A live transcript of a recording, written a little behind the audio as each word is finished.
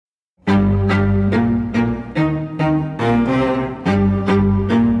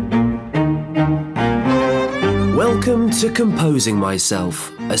to Composing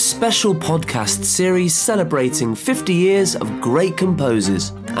Myself, a special podcast series celebrating 50 years of great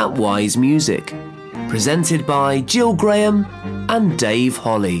composers at Wise Music. Presented by Jill Graham and Dave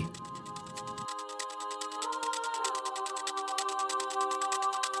Holly.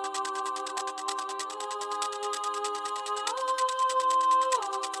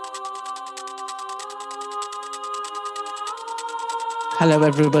 Hello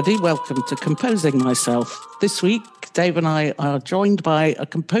everybody, welcome to Composing Myself. This week, Dave and I are joined by a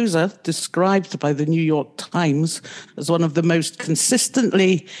composer described by the New York Times as one of the most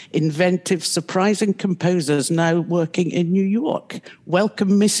consistently inventive, surprising composers now working in New York.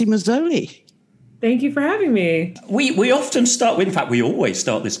 Welcome, Missy Mazzoli. Thank you for having me. We often start, in fact, we always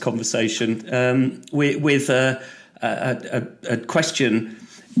start this conversation with a question.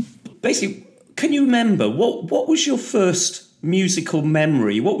 Basically, can you remember, what was your first musical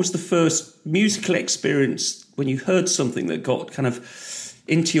memory? What was the first musical experience when you heard something that got kind of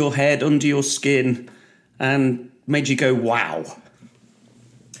into your head, under your skin, and made you go, wow?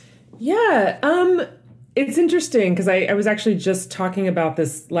 Yeah, it's interesting because I was actually just talking about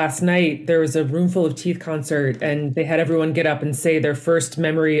this last night. There was a Room Full of Teeth concert, and they had everyone get up and say their first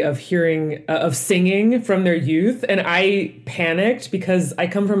memory of hearing, of singing from their youth. And I panicked because I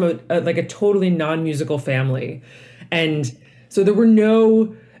come from a totally non-musical family. And so there were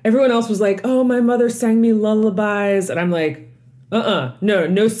everyone else was like, oh, my mother sang me lullabies. And I'm like,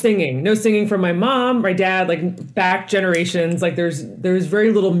 no singing from my mom, my dad, like back generations. Like there's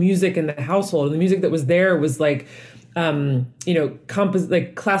very little music in the household. And the music that was there was like,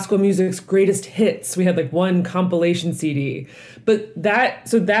 like classical music's greatest hits. We had like one compilation CD, but that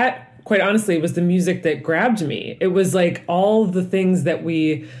quite honestly was the music that grabbed me. It was like all the things that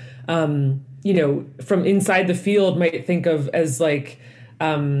we, from inside the field might think of as like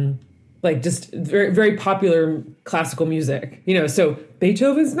just very, very popular classical music, so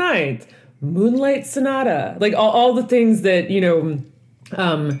Beethoven's Ninth, Moonlight Sonata, like all the things that,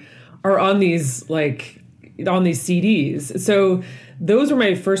 are on these CDs. So those were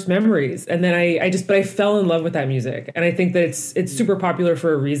my first memories. And then I fell in love with that music. And I think that it's super popular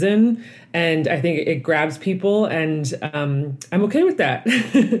for a reason. And I think it grabs people, and I'm okay with that.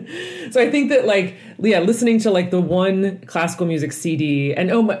 So I think that listening to like the one classical music CD, and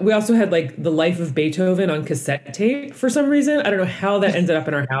we also had like The Life of Beethoven on cassette tape for some reason. I don't know how that ended up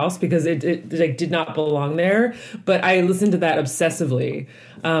in our house because it did not belong there. But I listened to that obsessively,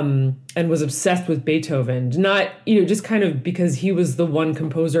 and was obsessed with Beethoven. Not just kind of because he was the one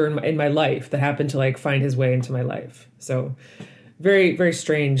composer in my life that happened to like find his way into my life. So very, very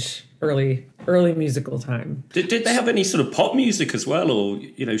strange early musical time. Did they have any sort of pop music as well, or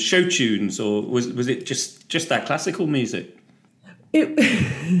show tunes, or was it just that classical music? I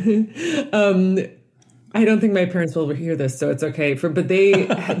don't think my parents will ever hear this, so it's okay. But they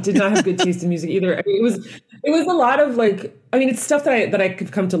did not have good taste in music either. I mean, it was a lot of it's stuff that I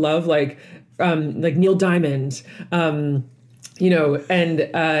could come to love, like Neil Diamond, and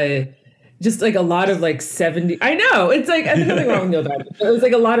just like a lot of like 70s. I know it's like there's nothing wrong with Neil Diamond. It was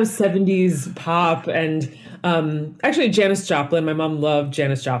like a lot of 70s pop, and actually Janis Joplin. My mom loved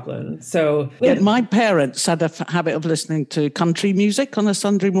Janis Joplin. So yeah, my parents had a habit of listening to country music on a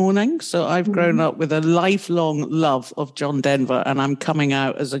Sunday morning. So I've grown up with a lifelong love of John Denver, and I'm coming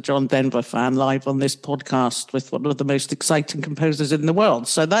out as a John Denver fan live on this podcast with one of the most exciting composers in the world.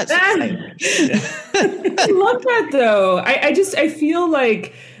 So that's exciting. I love that though. I feel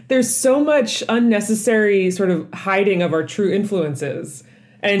like there's so much unnecessary sort of hiding of our true influences.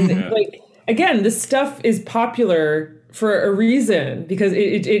 And again, this stuff is popular for a reason because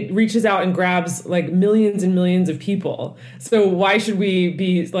it reaches out and grabs like millions and millions of people. So why should we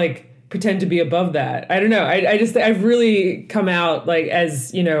be like pretend to be above that? I don't know. I've really come out like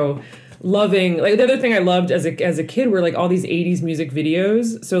as, loving, like the other thing I loved as a kid were like all these 80s music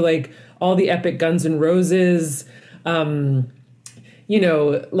videos. So like all the epic Guns N' Roses,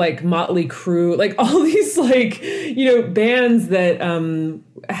 like Motley Crue, like all these bands that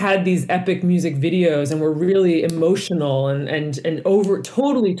had these epic music videos and were really emotional and over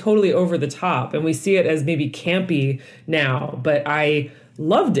totally over the top. And we see it as maybe campy now, but I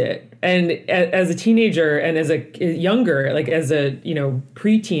loved it. And as a teenager and as a younger, like as a,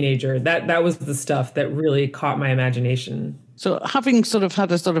 pre-teenager, that was the stuff that really caught my imagination. So having sort of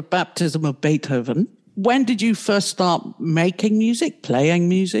had a sort of baptism of Beethoven, when did you first start making music, playing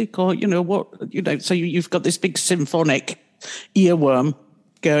music, or, so you've got this big symphonic earworm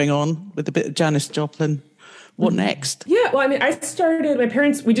going on with a bit of Janis Joplin. What next? Yeah, well, I mean, I started, my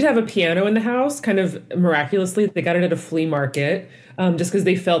parents, we did have a piano in the house, kind of miraculously. They got it at a flea market, just because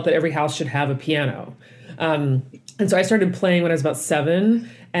they felt that every house should have a piano. And so I started playing when I was about 7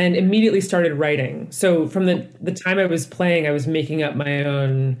 and immediately started writing. So from the time I was playing, I was making up my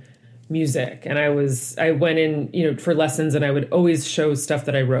own music, and I went in, for lessons, and I would always show stuff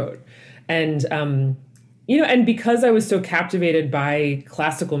that I wrote. And, and because I was so captivated by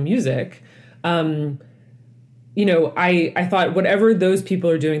classical music, I thought whatever those people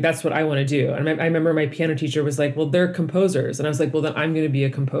are doing, that's what I want to do. And I remember my piano teacher was like, well, they're composers. And I was like, well, then I'm going to be a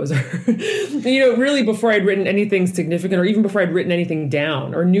composer. Really before I'd written anything significant, or even before I'd written anything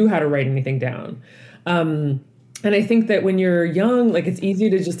down or knew how to write anything down. And I think that when you're young, like, it's easy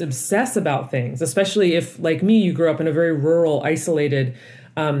to just obsess about things, especially if, like me, you grew up in a very rural, isolated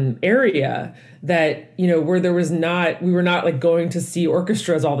area that, where we were not like going to see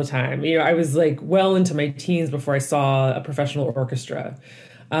orchestras all the time. I was like well into my teens before I saw a professional orchestra.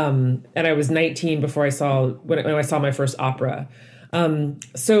 And I was 19 before when I saw my first opera.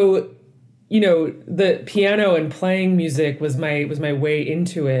 So, the piano and playing music was my way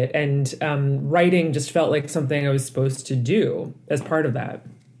into it. And writing just felt like something I was supposed to do as part of that.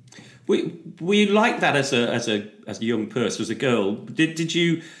 Were you like that as a young person, as a girl?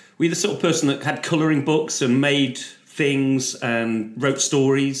 Were you the sort of person that had colouring books and made things and wrote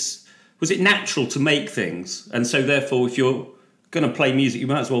stories? Was it natural to make things? And so therefore, if you're going to play music, you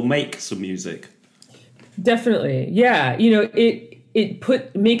might as well make some music. Definitely. Yeah. It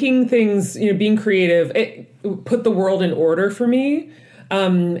put making things, being creative, it put the world in order for me.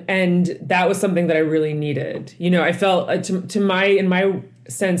 And that was something that I really needed. I felt in my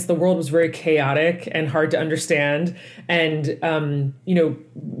sense, the world was very chaotic and hard to understand. And,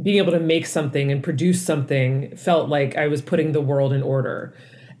 being able to make something and produce something felt like I was putting the world in order.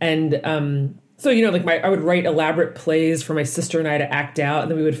 And, I would write elaborate plays for my sister and I to act out,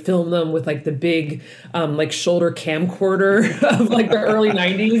 and then we would film them with like the big, shoulder camcorder of like the early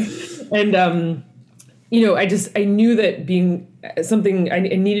 90s. And, I knew that being something, I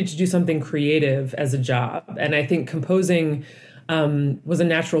needed to do something creative as a job. And I think composing was a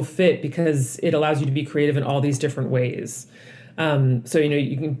natural fit because it allows you to be creative in all these different ways. You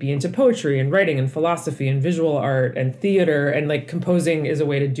can be into poetry and writing and philosophy and visual art and theater, and like composing is a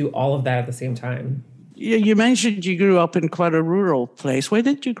way to do all of that at the same time. You mentioned you grew up in quite a rural place. Where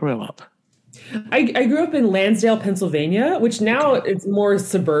did you grow up? I grew up in Lansdale, Pennsylvania, which now it's more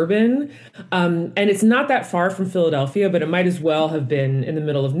suburban. And it's not that far from Philadelphia, but it might as well have been in the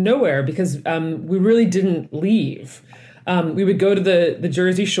middle of nowhere because we really didn't leave. We would go to the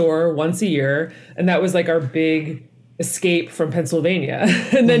Jersey Shore once a year, and that was like our big escape from Pennsylvania.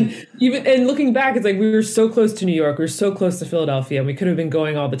 And then looking back, it's like we were so close to New York, we were so close to Philadelphia, and we could have been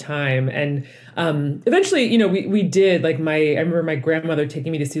going all the time. And eventually, we did. Like I remember my grandmother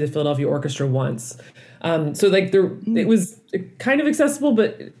taking me to see the Philadelphia Orchestra once. It was kind of accessible,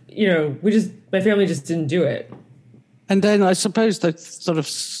 but my family just didn't do it. And then I suppose the sort of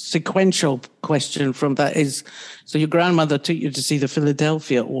sequential question from that is, so your grandmother took you to see the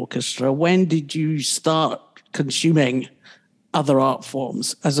Philadelphia Orchestra. When did you start consuming other art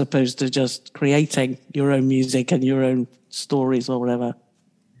forms as opposed to just creating your own music and your own stories or whatever?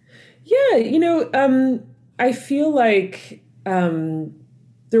 Yeah, I feel like there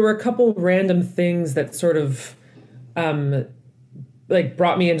were a couple random things that sort of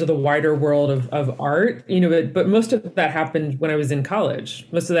brought me into the wider world of art, but most of that happened when I was in college.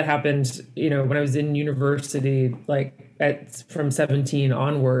 Most of that happened, when I was in university, from 17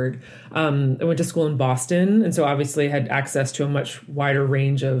 onward. I went to school in Boston, and so obviously had access to a much wider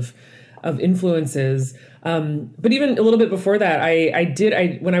range of influences. But even a little bit before that,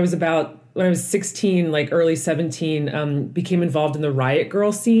 when I was 16, early 17, became involved in the Riot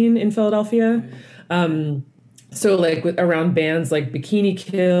Girl scene in Philadelphia. Around bands like Bikini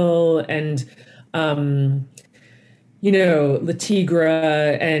Kill and, La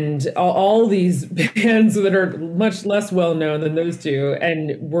Tigra and all these bands that are much less well known than those two,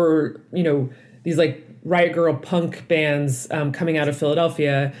 and were, these Riot Girl punk bands coming out of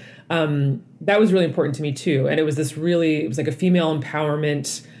Philadelphia. That was really important to me too. And it was like a female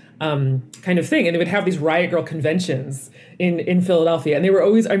empowerment kind of thing. And they would have these Riot Girl conventions in Philadelphia. And I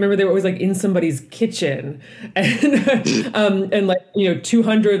remember they were always in somebody's kitchen and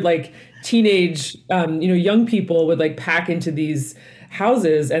 200 teenage, young people would pack into these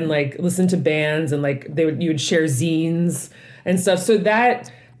houses and listen to bands, and you would share zines and stuff. So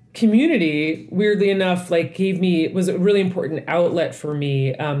that community, weirdly enough, was a really important outlet for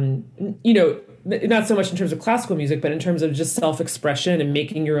me. Not so much in terms of classical music, but in terms of just self-expression and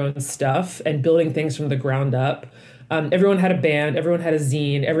making your own stuff and building things from the ground up. Everyone had a band, everyone had a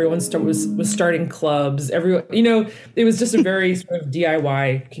zine, everyone was starting clubs. Everyone, it was just a very sort of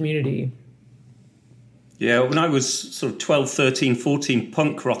DIY community. Yeah, when I was sort of 12, 13, 14,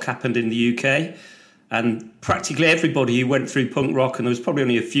 punk rock happened in the UK. And practically everybody who went through punk rock, and there was probably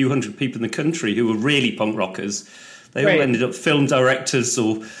only a few hundred people in the country who were really punk rockers, they all ended up film directors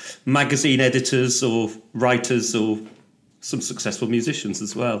or magazine editors or writers or some successful musicians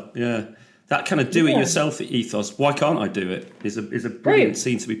as well. Yeah. That kind of do-it-yourself ethos, why can't I do it, is a brilliant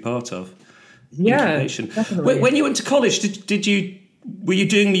scene to be part of. Yeah, definitely. When you went to college, were you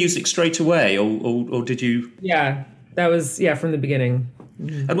doing music straight away, or did you? Yeah, that was from the beginning.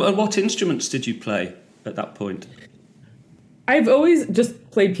 And what instruments did you play at that point? I've always just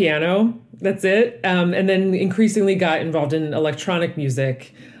played piano. That's it, and then increasingly got involved in electronic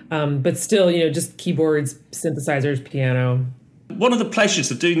music, but still, just keyboards, synthesizers, piano. One of the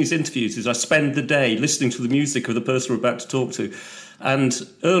pleasures of doing these interviews is I spend the day listening to the music of the person we're about to talk to. And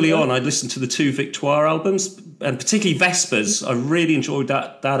early on, I listened to the 2 Victoire albums, and particularly Vespers. I really enjoyed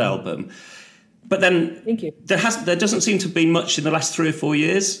that album. But then Thank you. There doesn't seem to be much in the last 3 or 4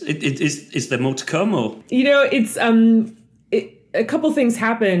 years. Is there more to come? Or it's a couple things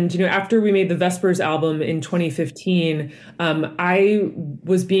happened. After we made the Vespers album in 2015, I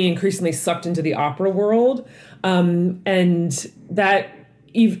was being increasingly sucked into the opera world, and that.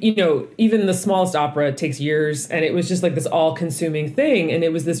 Even the smallest opera takes years, and it was just like this all-consuming thing. And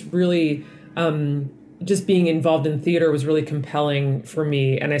it was this really, just being involved in theater was really compelling for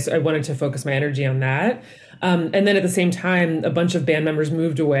me, and I wanted to focus my energy on that. And then at the same time, a bunch of band members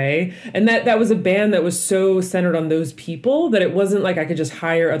moved away, and that was a band that was so centered on those people that it wasn't like I could just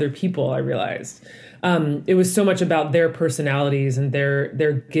hire other people. I realized it was so much about their personalities and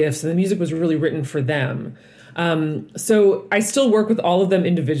their gifts, and the music was really written for them. So I still work with all of them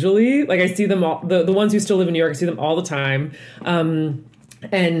individually. Like I see them all, the ones who still live in New York, I see them all the time.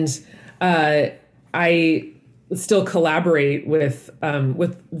 And I still collaborate with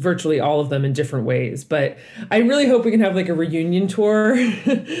virtually all of them in different ways, but I really hope we can have like a reunion tour.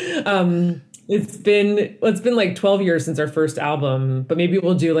 It's been like 12 years since our first album, but maybe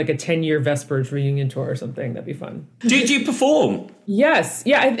we'll do like a 10-year Vespers reunion tour or something. That'd be fun. Do you perform? Yes.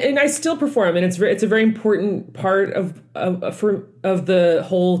 Yeah. And I still perform, and it's a very important part of the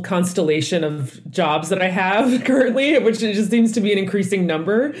whole constellation of jobs that I have currently, which it just seems to be an increasing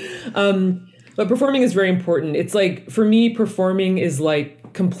number. But performing is very important. It's like, for me, performing is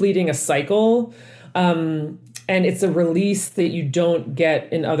like completing a cycle. And it's a release that you don't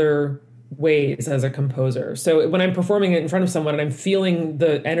get in other ways as a composer. So when I'm performing it in front of someone and I'm feeling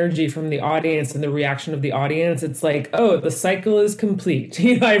the energy from the audience and the reaction of the audience, it's like, oh, the cycle is complete.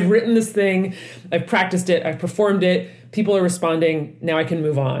 I've written this thing, I've practiced it, I've performed it, people are responding, now I can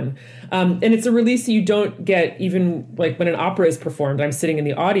move on. And it's a release that you don't get even like when an opera is performed, I'm sitting in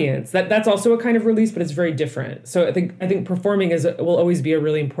the audience. That's also a kind of release, but it's very different. So I think performing will always be a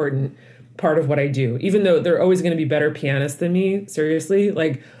really important part of what I do, even though there are always going to be better pianists than me, seriously.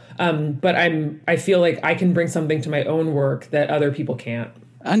 But I feel like I can bring something to my own work that other people can't.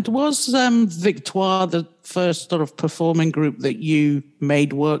 And was Victoire the first sort of performing group that you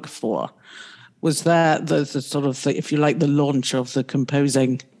made work for? Was that the sort of, if you like, the launch of the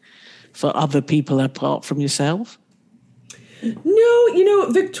composing for other people apart from yourself? No,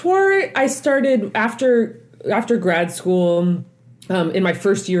 Victoire, I started after grad school in my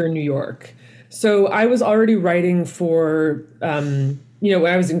first year in New York. So I was already writing for... when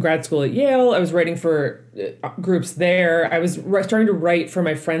I was in grad school at Yale, I was writing for groups there. I was starting to write for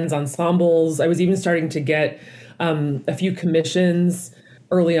my friends' ensembles. I was even starting to get a few commissions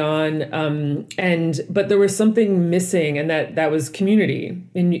early on. But there was something missing, and that was community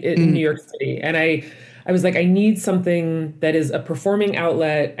in New York City. And I was like, I need something that is a performing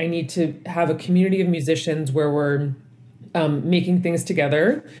outlet. I need to have a community of musicians where we're making things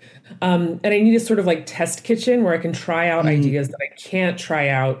together. And I need a sort of like test kitchen where I can try out ideas that I can't try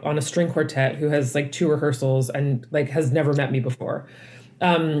out on a string quartet who has like 2 rehearsals and like has never met me before.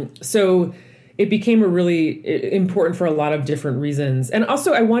 So it became a really important for a lot of different reasons. And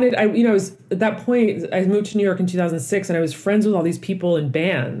also I was at that point, I moved to New York in 2006, and I was friends with all these people in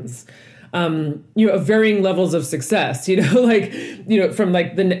bands. Of varying levels of success, from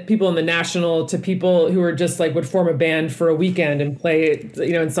like the people in the National to people who are just like would form a band for a weekend and play it,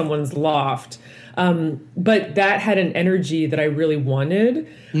 in someone's loft. But that had an energy that I really wanted.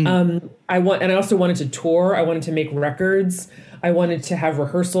 And I also wanted to tour. I wanted to make records. I wanted to have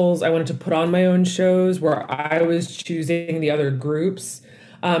rehearsals. I wanted to put on my own shows where I was choosing the other groups.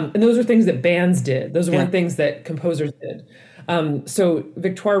 And those are things that bands did. Those weren't things that composers did. So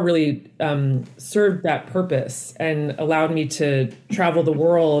Victoire really served that purpose and allowed me to travel the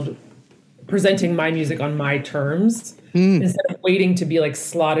world presenting my music on my terms instead of waiting to be like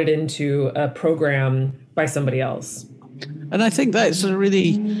slotted into a program by somebody else. And I think that's a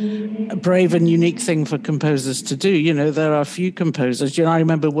really brave and unique thing for composers to do. You know, there are a few composers. You know, I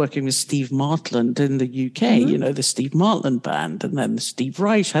remember working with Steve Martland in the UK, you know, the Steve Martland Band, and then Steve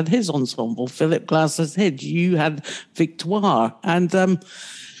Reich had his ensemble, Philip Glass had his, you had Victoire. And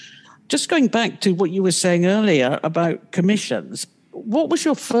just going back to what you were saying earlier about commissions, what was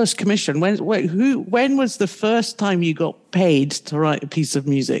your first commission? When was the first time you got paid to write a piece of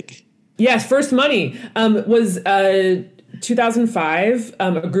music? Yes, first money was 2005,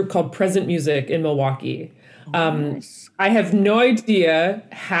 a group called Present Music in Milwaukee. Nice. I have no idea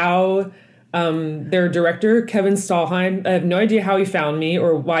how their director, Kevin Stahlheim, I have no idea how he found me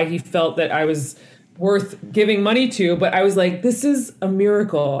or why he felt that I was worth giving money to, but I was like, this is a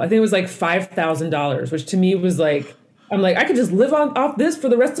miracle. I think it was like $5,000, which to me was like, I'm like, I could just live off this for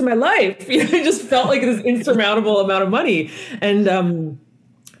the rest of my life. You know, it just felt like this insurmountable amount of money. And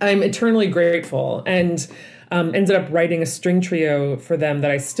I'm eternally grateful, and ended up writing a string trio for them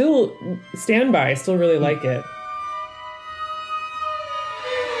that I still stand by. I still really like it.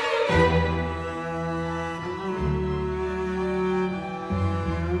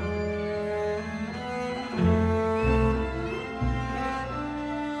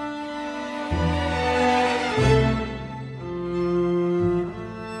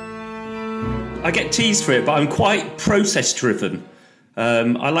 I get teased for it, but I'm quite process driven.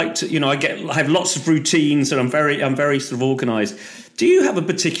 I like to, I have lots of routines, and I'm very sort of organised. Do you have a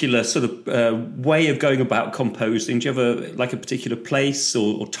particular sort of way of going about composing? Do you have a particular place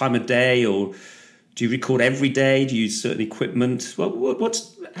or time of day, or do you record every day? Do you use certain equipment? How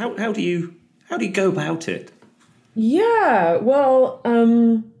do you go about it? Yeah, well,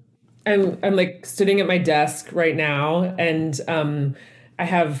 I'm like sitting at my desk right now, and I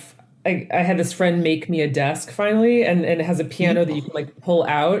had this friend make me a desk finally, and it has a piano that you can like pull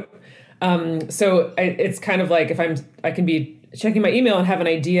out. So it's kind of like I can be checking my email and have an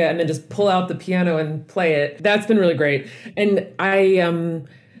idea and then just pull out the piano and play it. That's been really great. And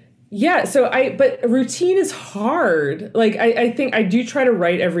but routine is hard. Like I think I do try to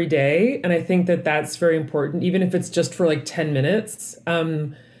write every day, and I think that that's very important, even if it's just for like 10 minutes.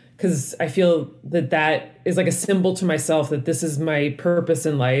 Because I feel that is like a symbol to myself that this is my purpose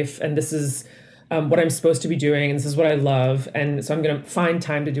in life, and this is what I'm supposed to be doing, and this is what I love, and so I'm going to find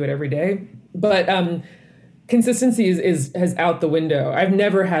time to do it every day. But consistency is out the window. I've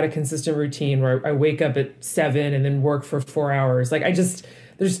never had a consistent routine where I wake up at 7 and then work for 4 hours. Like it's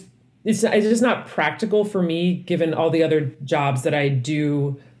just not practical for me, given all the other jobs that I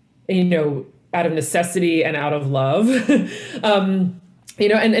do, out of necessity and out of love.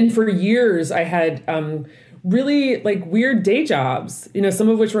 And for years I had really like weird day jobs, some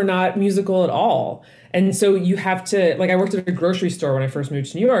of which were not musical at all. And so you have to, like, I worked at a grocery store when I first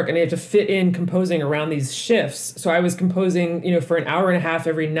moved to New York, and I had to fit in composing around these shifts. So I was composing, for an hour and a half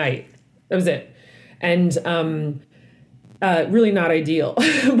every night. That was it. And really not ideal.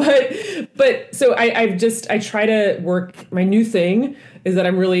 but so I try to work. My new thing is that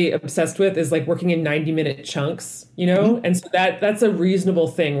I'm really obsessed with is like working in 90-minute chunks, and so that's a reasonable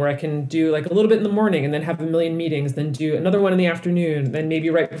thing where I can do like a little bit in the morning and then have a million meetings, then do another one in the afternoon, then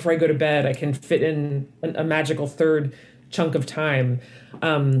maybe right before I go to bed I can fit in a magical third chunk of time.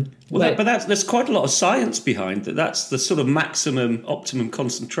 There's quite a lot of science behind that. That's the sort of optimum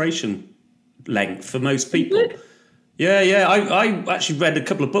concentration length for most people. Yeah. I actually read a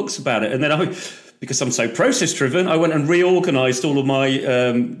couple of books about it, and then because I'm so process driven, I went and reorganized all of my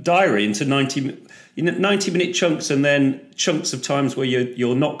diary into 90-minute chunks, and then chunks of times where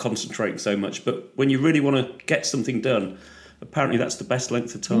you're not concentrating so much. But when you really want to get something done, apparently that's the best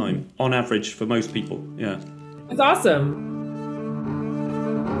length of time on average for most people. Yeah, it's awesome.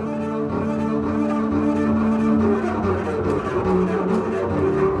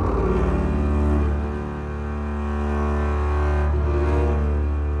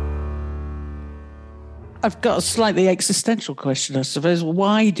 I've got a slightly existential question, I suppose.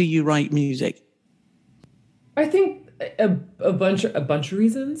 Why do you write music? I think a bunch of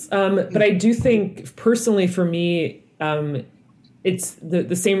reasons. But I do think personally for me, it's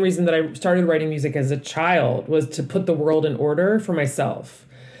the same reason that I started writing music as a child, was to put the world in order for myself.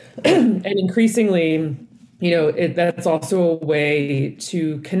 And increasingly, that's also a way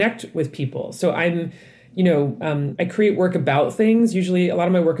to connect with people. So I create work about things. Usually a lot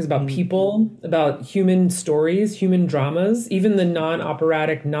of my work is about people, about human stories, human dramas. Even the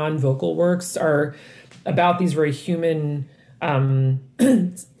non-operatic, non-vocal works are about these very human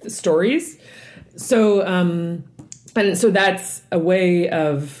stories. So, and so that's a way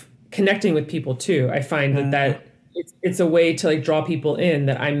of connecting with people too. I find that it's a way to like draw people in,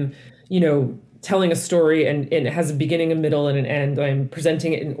 that I'm, telling a story and it has a beginning, a middle, and an end. I'm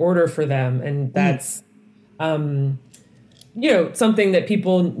presenting it in order for them. And that's, something that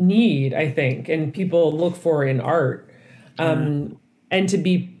people need, I think, and people look for in art. And to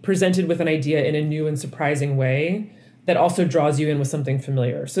be presented with an idea in a new and surprising way that also draws you in with something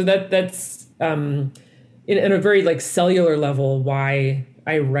familiar. So that's in a very like cellular level why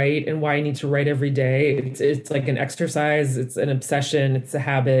I write and why I need to write every day. It's like an exercise, it's an obsession, it's a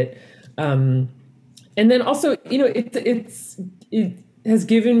habit. And then also, music has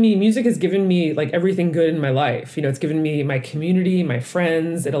given me like everything good in my life. It's given me my community, my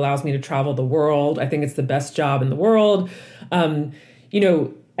friends. It allows me to travel the world. I think it's the best job in the world.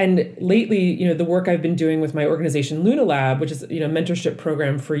 And lately, the work I've been doing with my organization, Luna Lab, which is, a mentorship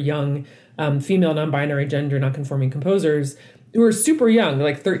program for young female, non-binary, gender, non-conforming composers who are super young,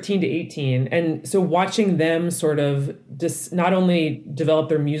 like 13 to 18. And so watching them sort of just not only develop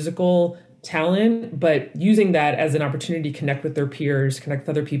their musical talent, but using that as an opportunity to connect with their peers, connect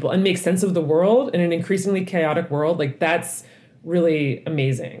with other people, and make sense of the world in an increasingly chaotic world, like that's really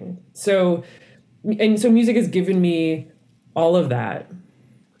amazing. So music has given me all of that.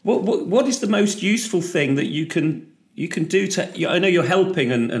 What is the most useful thing that you can do to? I know you're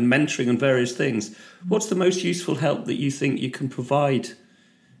helping and mentoring and various things. What's the most useful help that you think you can provide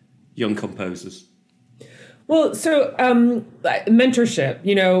young composers? Well, so mentorship,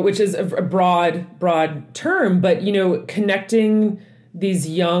 which is a broad term, but connecting these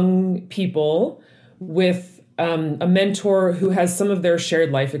young people with a mentor who has some of their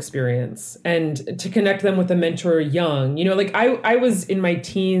shared life experience, and to connect them with a mentor young. I was in my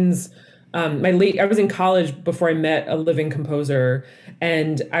teens, I was in college before I met a living composer,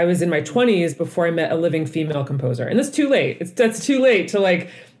 and I was in my 20s before I met a living female composer. And that's too late. That's too late to like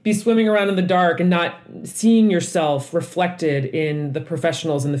be swimming around in the dark and not seeing yourself reflected in the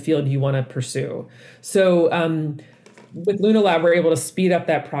professionals in the field you want to pursue. So, with Luna Lab, we're able to speed up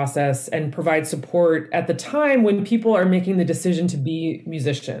that process and provide support at the time when people are making the decision to be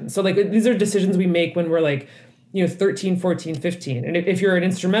musicians. So like these are decisions we make when we're like, 13, 14, 15. And if you're an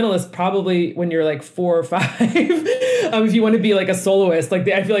instrumentalist, probably when you're like 4 or 5, if you want to be like a soloist, like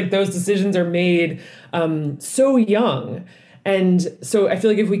I feel like those decisions are made so young. And so I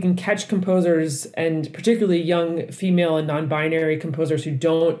feel like if we can catch composers, and particularly young female and non-binary composers who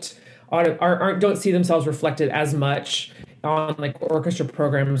don't see themselves reflected as much on like orchestra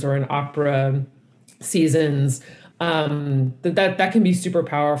programs or in opera seasons, that can be super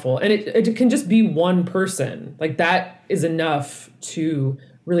powerful. And it can just be one person. Like that is enough to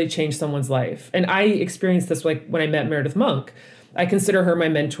really change someone's life. And I experienced this like when I met Meredith Monk. I consider her my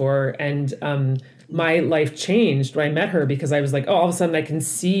mentor, and my life changed when I met her because I was like, oh, all of a sudden I can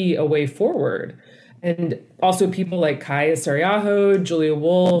see a way forward. And also people like Kaya Sariaho, Julia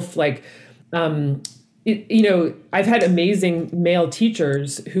Wolf, like, I've had amazing male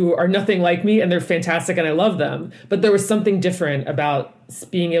teachers who are nothing like me, and they're fantastic and I love them. But there was something different about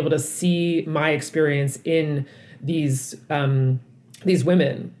being able to see my experience in these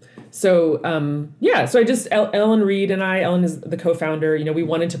women. So, so I just, Ellen Reed and Ellen is the co-founder, we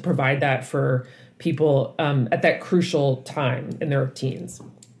wanted to provide that for people at that crucial time in their teens.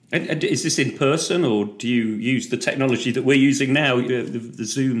 And is this in person, or do you use the technology that we're using now, the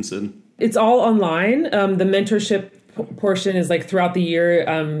Zooms? And it's all online. The mentorship portion is like throughout the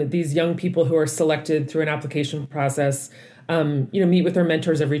year. These young people who are selected through an application process, meet with their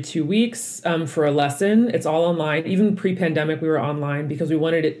mentors every 2 weeks for a lesson. It's all online. Even pre-pandemic, we were online because we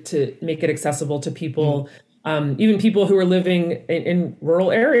wanted it to make it accessible to people. Even people who are living in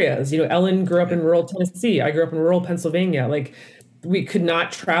rural areas. Ellen grew up in rural Tennessee. I grew up in rural Pennsylvania. Like, we could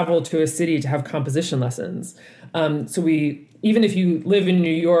not travel to a city to have composition lessons. So even if you live in New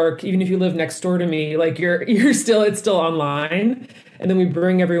York, even if you live next door to me, like it's still online. And then we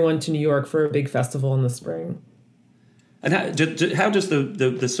bring everyone to New York for a big festival in the spring. And how does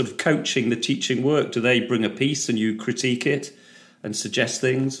the sort of coaching, the teaching work? Do they bring a piece and you critique it and suggest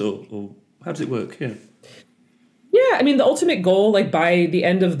things, or how does it work? Yeah. Yeah, I mean, the ultimate goal, like by the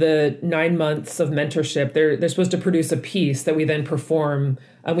end of the 9 months of mentorship, they're supposed to produce a piece that we then perform.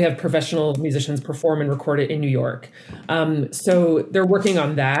 We have professional musicians perform and record it in New York. So they're working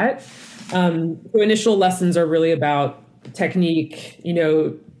on that. The initial lessons are really about technique,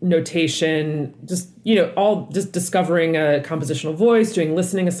 notation, just discovering a compositional voice, doing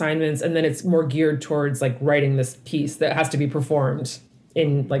listening assignments, and then it's more geared towards like writing this piece that has to be performed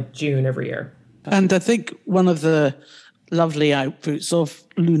in like June every year. And I think one of the lovely outputs of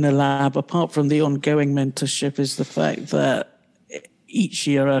Luna Lab, apart from the ongoing mentorship, is the fact that each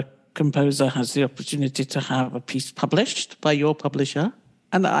year a composer has the opportunity to have a piece published by your publisher.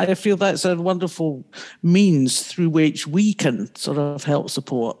 And I feel that's a wonderful means through which we can sort of help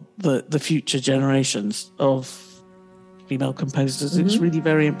support the future generations of female composers. It's really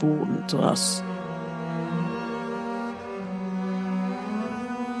very important to us.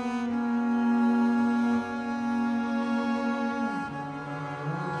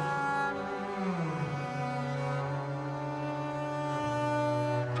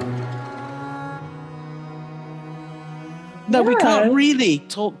 No, we can't really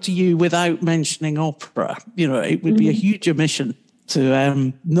talk to you without mentioning opera. You know, it would be a huge omission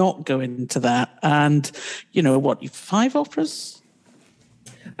to not go into that. And, you know, what, 5 operas?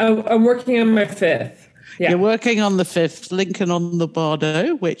 I'm working on my 5th. Yeah. You're working on the 5th, Lincoln on the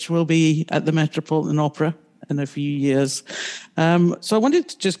Bardo, which will be at the Metropolitan Opera in a few years. So I wanted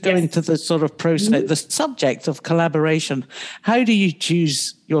to just go into the sort of process, the subject of collaboration. How do you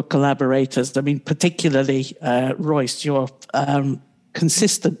choose your collaborators? I mean, particularly Royce, your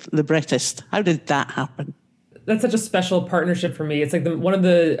consistent librettist. How did that happen? That's such a special partnership for me. It's like one of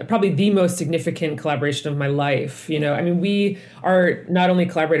the probably the most significant collaboration of my life. You know, I mean, we are not only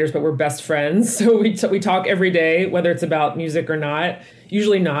collaborators, but we're best friends. So we talk every day, whether it's about music or not.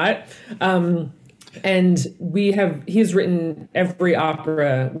 Usually not. And he's written every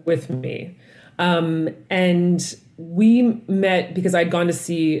opera with me. And we met because I'd gone to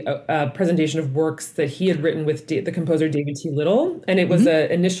see a presentation of works that he had written with the composer David T. Little. And it was an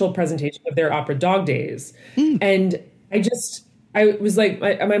initial presentation of their opera Dog Days. And I was like,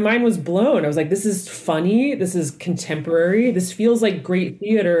 my mind was blown. I was like, this is funny. This is contemporary. This feels like great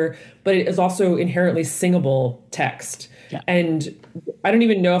theater, but it is also inherently singable text. Yeah. And I don't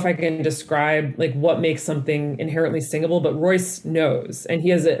even know if I can describe like what makes something inherently singable, but Royce knows. And he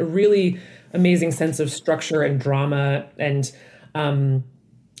has a really amazing sense of structure and drama. And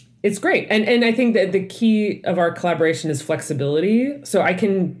it's great. And I think that the key of our collaboration is flexibility. So I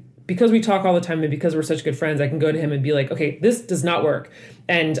can, because we talk all the time and because we're such good friends, I can go to him and be like, okay, this does not work.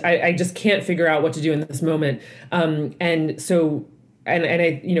 And I just can't figure out what to do in this moment. And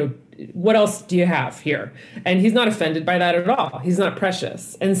I, you know, what else do you have here? And he's not offended by that at all. He's not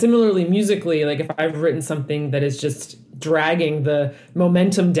precious. And similarly, musically, like if I've written something that is just dragging the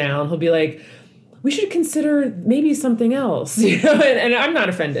momentum down, he'll be like, we should consider maybe something else, you know? And I'm not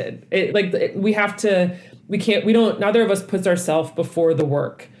offended. Neither of us puts ourselves before the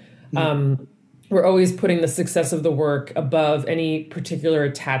work. We're always putting the success of the work above any particular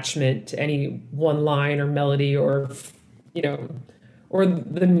attachment to any one line or melody or, you know, or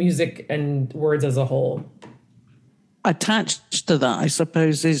the music and words as a whole. Attached to that, I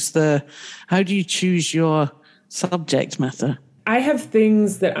suppose, is how do you choose your subject matter? I have certain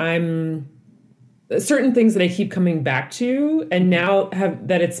things that I keep coming back to, and now I'm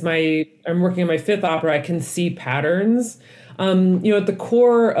working on my 5th opera, I can see patterns. You know, at the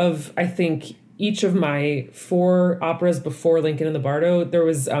core of, I think, each of my 4 operas before Lincoln and the Bardo, there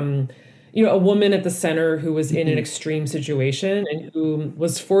was, you know, a woman at the center who was in an extreme situation and who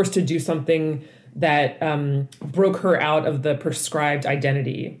was forced to do something that broke her out of the prescribed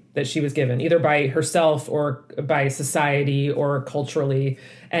identity that she was given, either by herself or by society or culturally.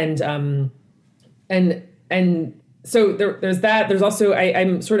 And so there's that. There's also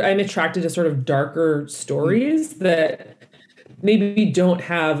I'm attracted to sort of darker stories that maybe don't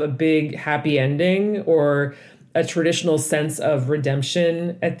have a big happy ending or a traditional sense of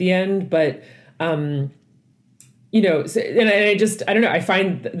redemption at the end, but you know, I don't know. I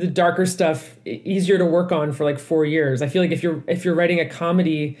find the darker stuff easier to work on for like 4 years. I feel like if you're writing a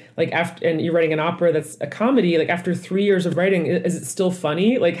comedy, like and you're writing an opera that's a comedy, like after 3 years of writing, is it still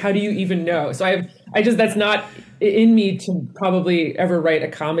funny? Like, how do you even know? So that's not in me to probably ever write a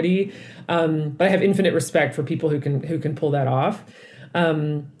comedy, but I have infinite respect for people who can pull that off.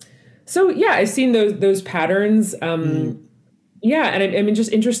 So yeah, I've seen those patterns. Yeah, and I'm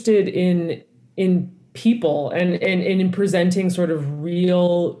just interested in people and in presenting sort of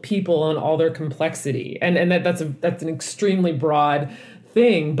real people on all their complexity, and that's an extremely broad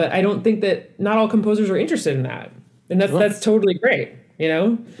thing. But I don't think that not all composers are interested in that, and that's totally great. You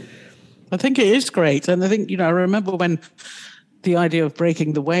know, I think it is great, and I think, you know, I remember when the idea of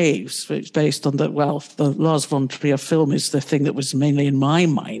Breaking the Waves, which based on the Lars von Trier film, is the thing that was mainly in my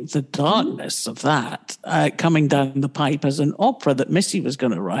mind, the darkness of that coming down the pipe as an opera that Missy was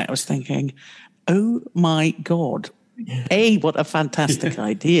going to write. I was thinking, oh my God, A, what a fantastic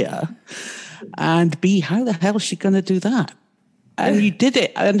idea, and B, how the hell is she going to do that? And you did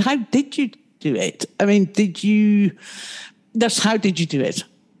it. And how did you do it? I mean, how did you do it?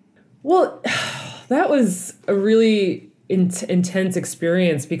 Well, that was a really intense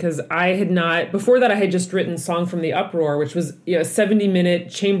experience because I had not, before that I had just written Song from the Uproar, which was, you know, 70-minute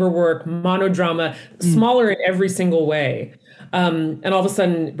chamber work, monodrama, smaller in every single way. And all of a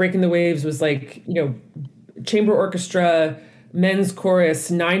sudden Breaking the Waves was like, you know, chamber orchestra, men's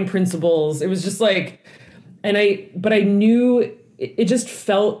chorus, 9 principals. It was just like, but I knew it just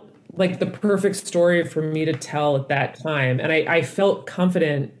felt like the perfect story for me to tell at that time. And I felt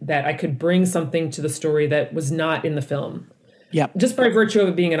confident that I could bring something to the story that was not in the film. Yeah. Just by virtue of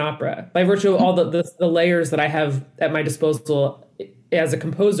it being an opera, by virtue of all the layers that I have at my disposal as a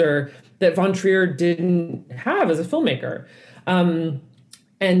composer that Von Trier didn't have as a filmmaker. And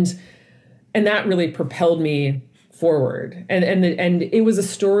that really propelled me forward. And it was a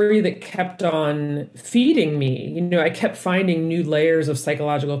story that kept on feeding me. You know, I kept finding new layers of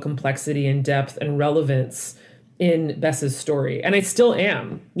psychological complexity and depth and relevance in Bess's story. And I still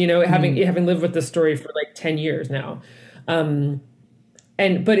am, you know, having lived with this story for like 10 years now.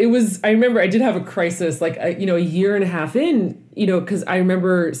 But it was, I remember I did have a crisis, like, a year and a half in, you know, because I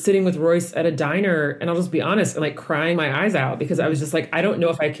remember sitting with Royce at a diner, and I'll just be honest, and like crying my eyes out because I was just like, I don't know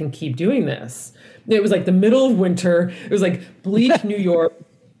if I can keep doing this. It was like the middle of winter. It was like bleak New York.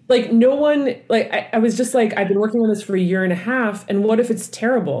 Like no one, like I was just like, I've been working on this for a year and a half. And what if it's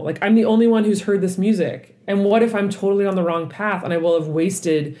terrible? Like I'm the only one who's heard this music. And what if I'm totally on the wrong path and I will have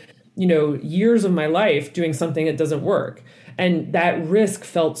wasted, you know, years of my life doing something that doesn't work? And that risk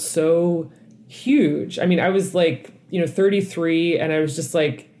felt so huge. I mean, I was like, you know, 33 and I was just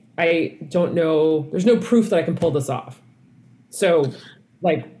like, I don't know. There's no proof that I can pull this off. So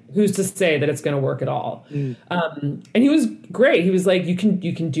like, who's to say that it's going to work at all? And he was great. He was like, you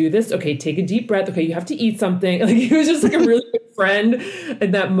can do this. Okay, take a deep breath. Okay, you have to eat something. Like he was just like a really good friend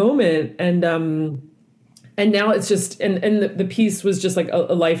at that moment. And now it's just, and the piece was just like a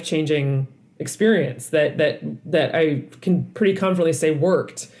life-changing experience that I can pretty confidently say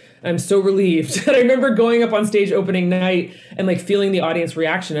worked. I'm so relieved. And I remember going up on stage opening night and like feeling the audience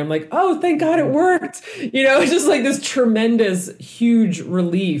reaction. I'm like, oh, thank God it worked. You know, it's just like this tremendous, huge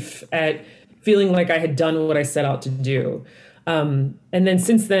relief at feeling like I had done what I set out to do. And then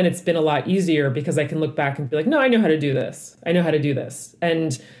since then, it's been a lot easier because I can look back and be like, no, I know how to do this. I know how to do this.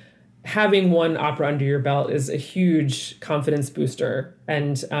 And having one opera under your belt is a huge confidence booster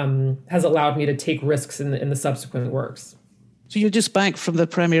and has allowed me to take risks in the subsequent works. So you're just back from the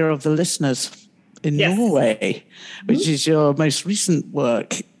premiere of The Listeners in Norway, which is your most recent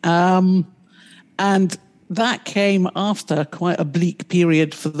work. And that came after quite a bleak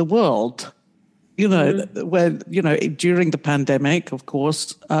period for the world. You know, when, you know, during the pandemic, of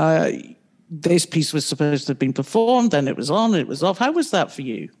course, this piece was supposed to have been performed, and it was on, it was off. How was that for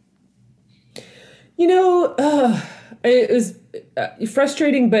you? You know, it was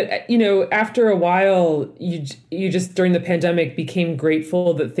frustrating, but, you know, after a while, you just during the pandemic became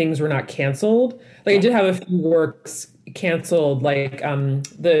grateful that things were not canceled. Like I did have a few works canceled, like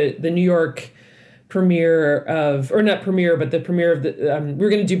the New York premiere of, or not premiere, but the premiere of the, we were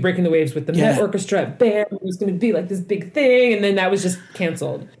going to do Breaking the Waves with the Met Orchestra band. It was going to be like this big thing. And then that was just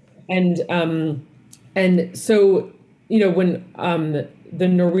canceled. And so, you know, when the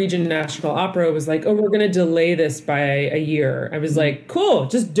Norwegian National Opera was like, oh, we're going to delay this by a year. I was like, cool,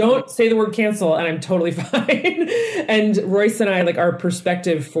 just don't say the word cancel and I'm totally fine. And Royce and I, like our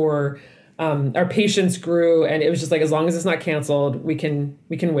perspective for our patience grew, and it was just like, as long as it's not canceled, we can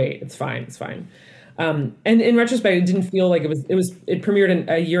wait. It's fine. It's fine. And in retrospect, it didn't feel like it premiered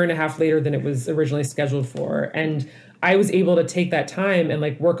a year and a half later than it was originally scheduled for. And I was able to take that time and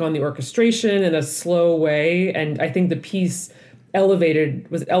like work on the orchestration in a slow way. And I think the piece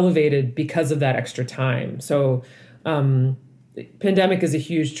was elevated because of that extra time. So pandemic is a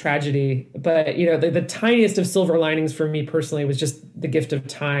huge tragedy, but you know, the tiniest of silver linings for me personally was just the gift of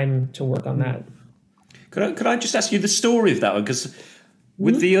time to work on that. Could I just ask you the story of that one? Because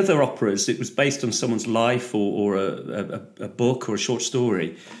with the other operas, it was based on someone's life or a book or a short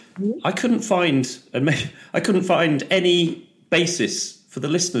story. I couldn't find any basis for The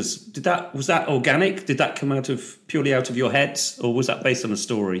Listeners. Was that organic? Did that come purely out of your heads, or was that based on a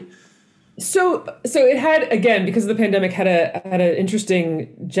story? So it had, again, because of the pandemic, had an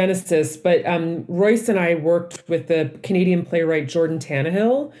interesting genesis. But Royce and I worked with the Canadian playwright Jordan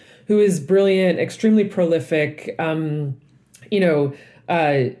Tannehill, who is brilliant, extremely prolific.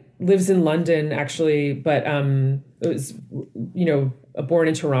 Lives in London actually, but was born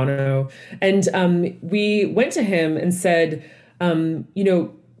in Toronto. And we went to him and said,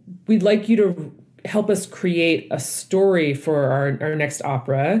 we'd like you to help us create a story for our next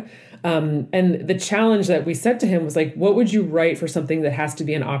opera. And the challenge that we said to him was like, what would you write for something that has to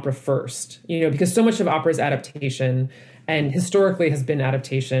be an opera first? Because so much of opera is adaptation. and historically has been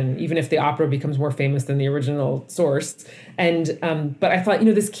adaptation, even if the opera becomes more famous than the original source. And but I thought,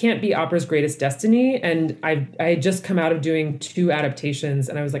 this can't be opera's greatest destiny. And I had just come out of doing 2 adaptations,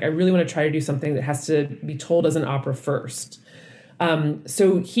 and I was like, I really want to try to do something that has to be told as an opera first.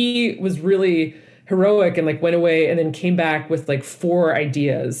 So he was really heroic and like went away and then came back with like 4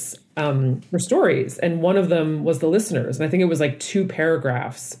 ideas for stories. And one of them was The Listeners. And I think it was like 2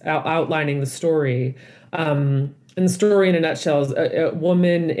 paragraphs outlining the story. And the story in a nutshell is a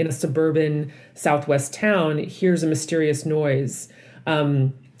woman in a suburban Southwest town hears a mysterious noise.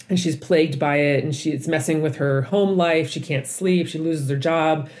 And she's plagued by it, and it's messing with her home life. She can't sleep. She loses her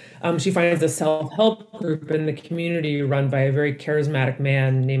job. She finds a self-help group in the community run by a very charismatic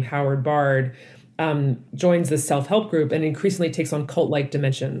man named Howard Bard, joins this self-help group and increasingly takes on cult-like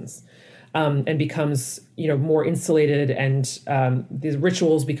dimensions, and becomes, more insulated, and these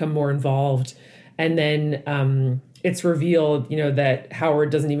rituals become more involved. And then it's revealed, that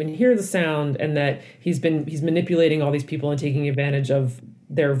Howard doesn't even hear the sound, and that he's manipulating all these people and taking advantage of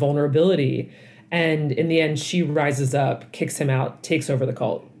their vulnerability. And in the end, she rises up, kicks him out, takes over the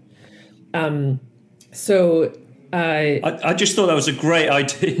cult. I just thought that was a great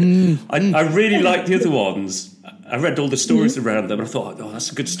idea. I really liked the other ones. I read all the stories around them, and I thought,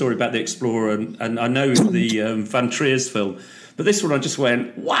 that's a good story about the Explorer, and I know the Van Trier's film. But this one, I just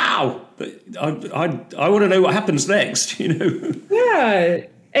went, wow! I want to know what happens next. Yeah,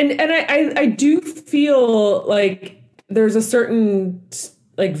 and I do feel like there's a certain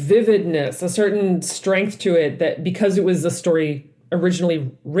like vividness, a certain strength to it, that because it was a story originally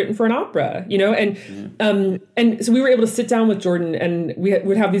written for an opera, and so we were able to sit down with Jordan, and we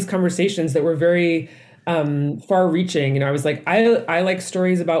would have these conversations that were very far-reaching. I was like, I like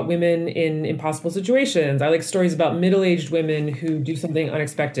stories about women in impossible situations. I like stories about middle-aged women who do something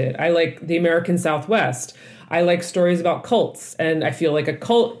unexpected. I like the American Southwest. I like stories about cults, and I feel like a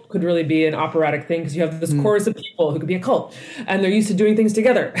cult could really be an operatic thing because you have this chorus of people who could be a cult, and they're used to doing things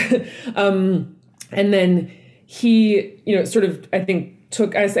together. And then he, sort of, I think,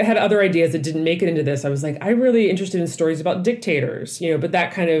 I had other ideas that didn't make it into this. I was like, I'm really interested in stories about dictators, but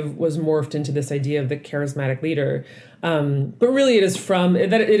that kind of was morphed into this idea of the charismatic leader. But really it is from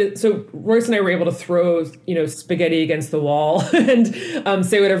that. So Royce and I were able to throw, spaghetti against the wall and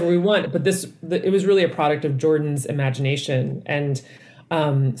say whatever we want. But it was really a product of Jordan's imagination. And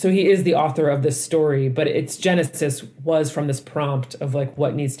so he is the author of this story, but its genesis was from this prompt of like,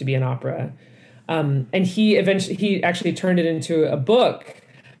 what needs to be an opera. And he actually turned it into a book,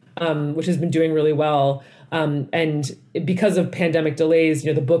 which has been doing really well. And because of pandemic delays,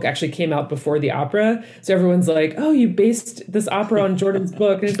 the book actually came out before the opera. So everyone's like, oh, you based this opera on Jordan's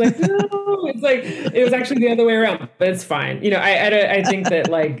book. And it's like, no, it's like, it was actually the other way around, but it's fine. I think that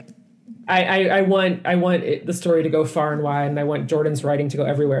like, I want the story to go far and wide, and I want Jordan's writing to go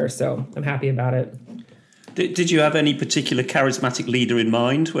everywhere. So I'm happy about it. Did you have any particular charismatic leader in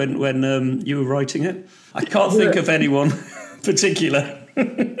mind when you were writing it? I can't think of anyone particular.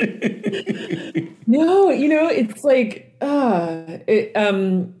 No, it's like,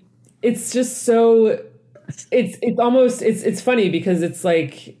 it's just so, it's almost, it's funny because it's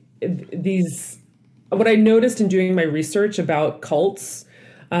like what I noticed in doing my research about cults,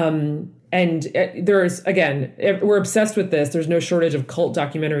 and there's, again, we're obsessed with this. There's no shortage of cult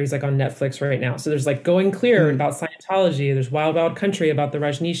documentaries like on Netflix right now. So there's like Going Clear about Scientology. There's Wild Wild Country about the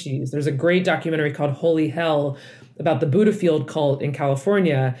Rajneeshis. There's a great documentary called Holy Hell about the Buddha Field cult in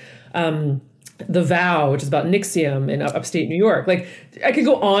California. The Vow, which is about Nixium in upstate New York. Like, I could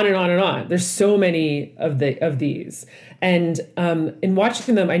go on and on and on. There's so many of these. And in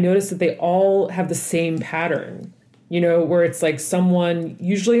watching them, I noticed that they all have the same pattern. Where it's like someone,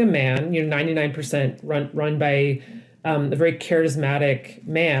 usually a man, 99% run by a very charismatic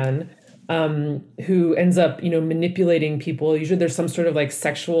man who ends up, manipulating people. Usually there's some sort of like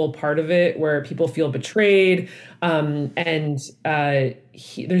sexual part of it where people feel betrayed. And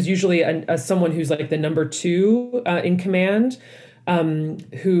there's usually someone who's like the number 2 in command,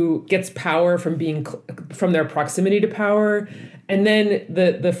 who gets power from their proximity to power. And then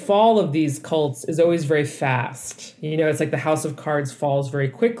the fall of these cults is always very fast. It's like the house of cards falls very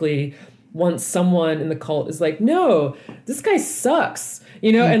quickly once someone in the cult is like, no, this guy sucks,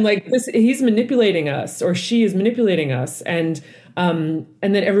 and like he's manipulating us, or she is manipulating us. And then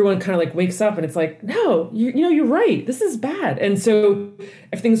everyone kind of like wakes up and it's like, no, you're right. This is bad. And so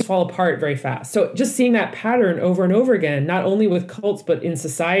things fall apart very fast. So just seeing that pattern over and over again, not only with cults, but in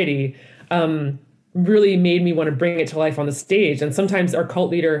society, really made me want to bring it to life on the stage. And sometimes our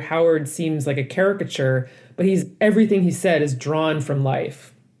cult leader, Howard, seems like a caricature, but everything he said is drawn from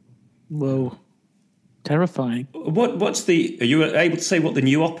life. Whoa. Terrifying. Are you able to say what the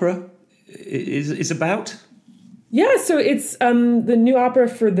new opera is about? Yeah, so it's the new opera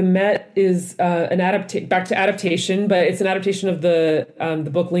for the Met is back to adaptation, but it's an adaptation of the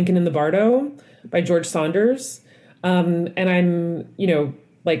book Lincoln in the Bardo by George Saunders, and I'm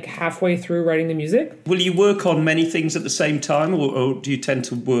like halfway through writing the music. Will you work on many things at the same time, or do you tend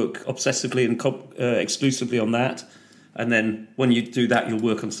to work obsessively and exclusively on that, and then when you do that, you'll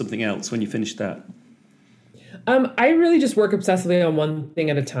work on something else when you finish that? I really just work obsessively on one thing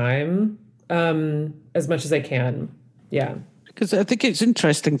at a time, as much as I can. Yeah. Because I think it's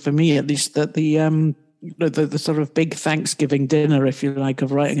interesting for me, at least, that the sort of big Thanksgiving dinner, if you like,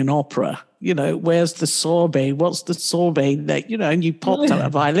 of writing an opera. Where's the sorbet? What's the sorbet? That and you popped out a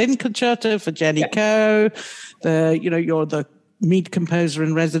violin concerto for Jenny Coe. You're the lead composer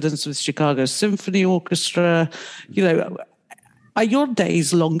in residence with Chicago Symphony Orchestra. Are your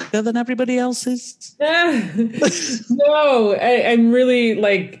days longer than everybody else's? No, I'm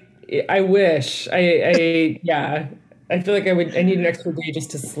really I wish. I feel like I need an extra day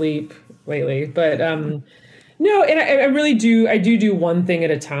just to sleep lately. But no, and I really do. I do one thing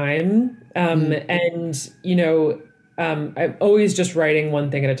at a time. And I'm always just writing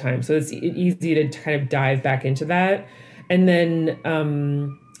one thing at a time. So it's easy to kind of dive back into that. And then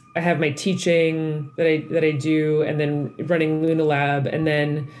I have my teaching that I do, and then running Luna Lab, and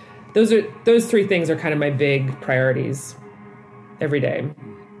then those three things are kind of my big priorities every day.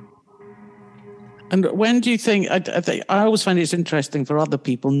 And when do you think? I always find it's interesting for other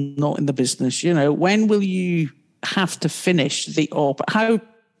people not in the business. When will you have to finish the opera? How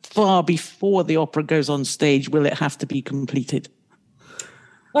far before the opera goes on stage will it have to be completed?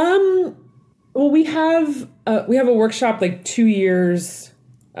 Well, we have a workshop a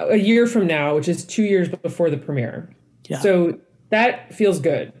year from now, which is 2 years before the premiere. Yeah. So that feels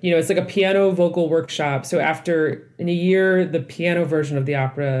good. It's like a piano vocal workshop. So in a year, the piano version of the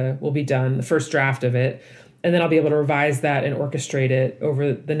opera will be done, the first draft of it. And then I'll be able to revise that and orchestrate it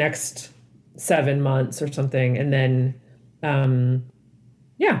over the next 7 months or something. And then,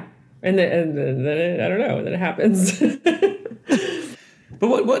 yeah. And then I don't know, and then it happens.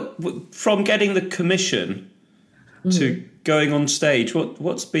 But what from getting the commission to going on stage,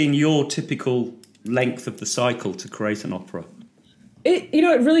 what's been your typical length of the cycle to create an opera? It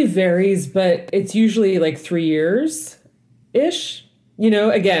really varies, but it's usually like 3 years ish.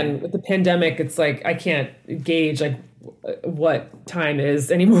 Again, with the pandemic, it's like I can't gauge what time is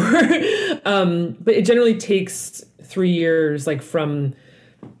anymore. But it generally takes 3 years, from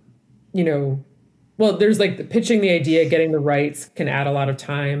well, there's pitching the idea, getting the rights can add a lot of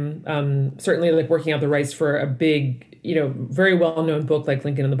time. Certainly working out the rights for a big, very well-known book like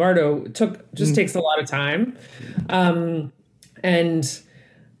Lincoln in the Bardo takes a lot of time. And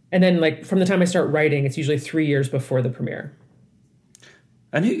then from the time I start writing, it's usually 3 years before the premiere.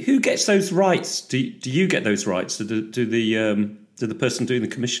 And who gets those rights? Do you get those rights? Do the person doing the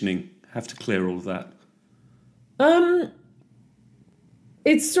commissioning have to clear all of that?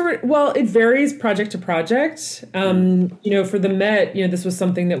 It's it varies project to project. For the Met, this was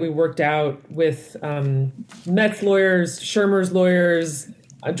something that we worked out with Met's lawyers, Shermer's lawyers,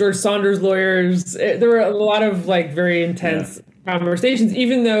 George Saunders' lawyers. There were a lot of very intense conversations,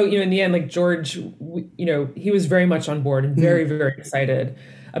 even though, in the end, George, he was very much on board and very, very excited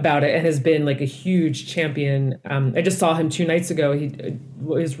about it and has been a huge champion. I just saw him 2 nights ago. He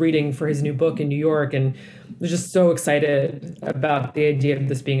was reading for his new book in New York and was just so excited about the idea of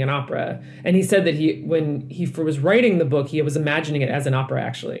this being an opera. And he said that when he was writing the book, he was imagining it as an opera,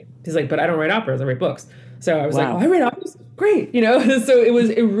 actually. He's like, but I don't write operas, I write books. So I was like, I write operas? Great. So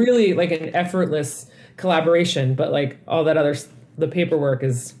it really an effortless collaboration, but all that the paperwork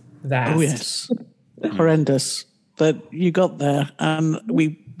is vast. Oh, yes. Horrendous. But you got there, and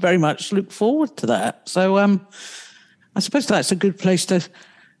we very much look forward to that. So I suppose that's a good place to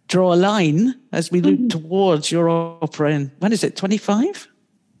draw a line as we look towards your opera in, when is it, 25?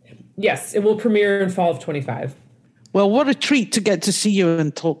 Yes, it will premiere in fall of 25. Well, what a treat to get to see you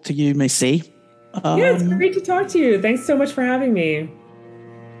and talk to you, Missy. Yeah, it's great to talk to you. Thanks so much for having me.